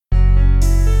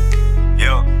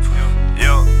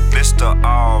Mr.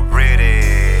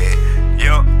 Already.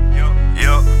 Yup,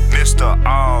 Mr.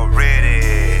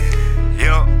 Already.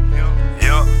 Yup,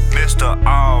 Mr.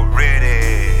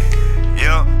 Already.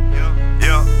 Yup.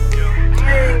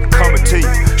 Coming to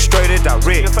you, straight and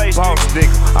direct. Boss nigga,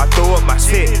 I throw up my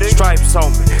set. Stripes on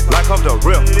me, like I'm the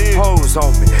real. Hoes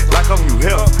on me, like I'm you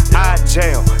help. I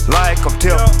jam, like I'm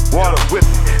Tip. Water whipping,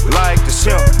 like the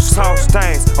shell. Sauce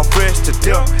stains, I'm fresh to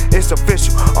dip. It's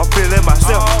official, I'm feeling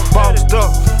myself. Bossed up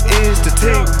is the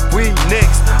team. We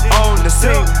next on the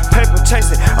scene. Paper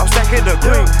chasing, I'm stacking the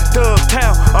green. Thug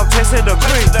town, I'm chasing the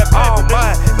green. All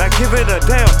mine, like giving a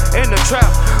damn. In the trap,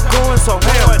 going so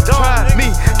ham. Try me,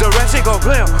 the ratchet gon'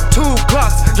 glam. 2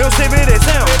 Glocks, yo, send me that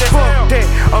sound. Fuck that,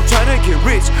 I'm tryna get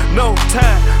rich. No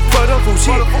time for the fool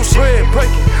shit. Bread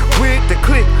breaking with the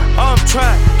click. I'm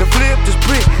trying to flip this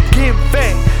brick. Getting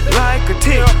fat like a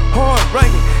tick. Hard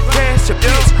ranking, cash a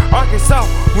bitch. Arkansas,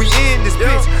 we in this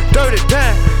bitch. Dirty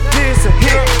dime, this a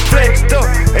hit. Flexed up,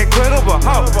 incredible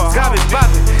hawk. Got me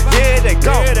bopping, yeah, they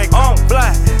go. I'm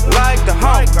fly like the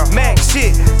hawk. Mac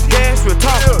shit, gas with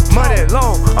talk. Money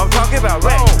long, I'm talking about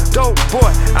rap. Dope boy,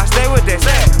 I stay with that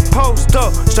sack. Post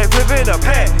up, straight flipping a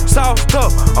pack. Sauced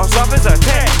up, on soft as a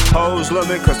cat. Hoes love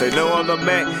me cause they know I'm the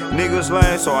Mac. Niggas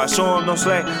lame, so I show them no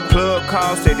slack. Plug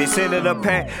calls, say they send it a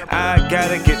pack. I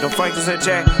gotta get them Franklin's and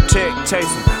Jack. Check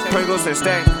chasing, Pringles and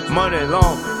stacks. Money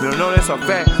long, you know that's a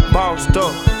fact. Bossed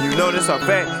up, you know that's a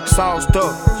fact. Sauced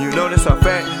up, you know that's a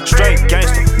fact. Straight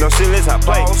gangster, no ceilings I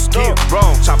play. Get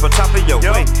wrong, chopper your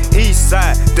way. East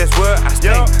side, that's where I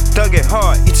stay. Thuggin'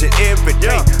 hard each and every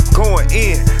day. Going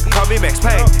in, call me Max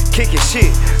Payne. Kicking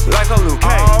shit like I'm Luke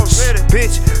Kane.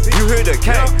 Bitch, you hear the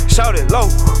cane. Shout it low,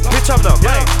 bitch I'm the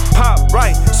man. Pop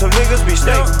right, some niggas be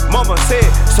snake. Mama said,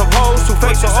 some hoes too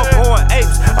fake, so I'm pouring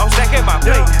apes. I'm stacking my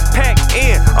plate, pack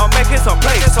in, I'm making some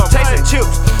plates. Tasting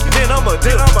chips, then I'm a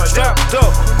dip. Strapped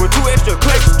up with 2 extra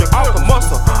clips. Off the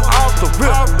muscle, off the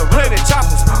rip. Plenty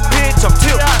choppers, bitch I'm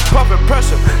tipped. Pumping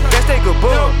pressure, that's they good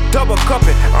bug. Double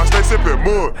cupping, I stay sipping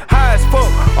mud. High as fuck,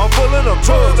 I'm full of them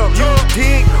drugs. You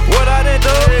dig what I done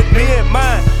done? Me and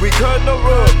mine, we cutting the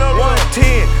rug.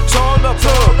 110, showing the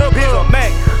plug. Beza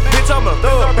MACC, bitch I'm a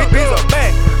thug. Beza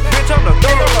MACC, bitch I'm the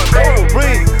thug.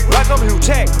 Overbreed, like I'm Hugh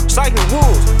Jack. Cycling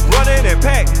wolves, running in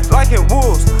pack, like in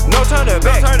wolves. No turning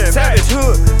back, savage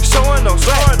hood, showing no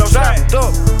slack. Strapped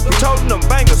up, we toting them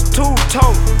bangers.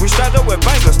 2-tone, we strapped up with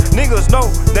bangers. Niggas know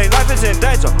they life is in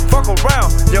danger. Fuck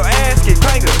around, your ass get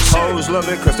bangers. Hoes love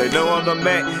me cause they know I'm the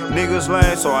Mac. Niggas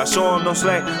lame, so I show them no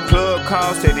slack. Plug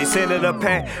calls, say they send it a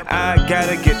pack. I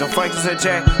gotta get them Franklin's and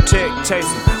Jack. Check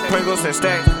chasing, Pringles and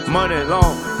stacks. Money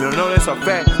long, you know that's a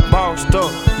fact. Bossed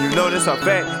up, you know that's a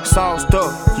fact. Sauced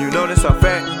up, you know that's a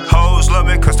fact. Hoes love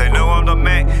me cause they know I'm the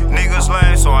Mac. Niggas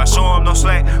lame, so I show them no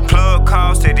slack. Plug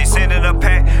calls, say they send it a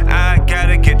pack. I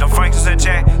gotta get them Franklin's and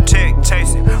Jack. Check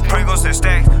chasing, Pringles and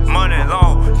stacks. Money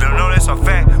long, you know that's a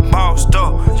fact. Bossed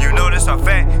up, you know that's a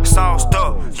fact. Sauced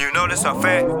up, you know that's a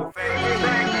fact.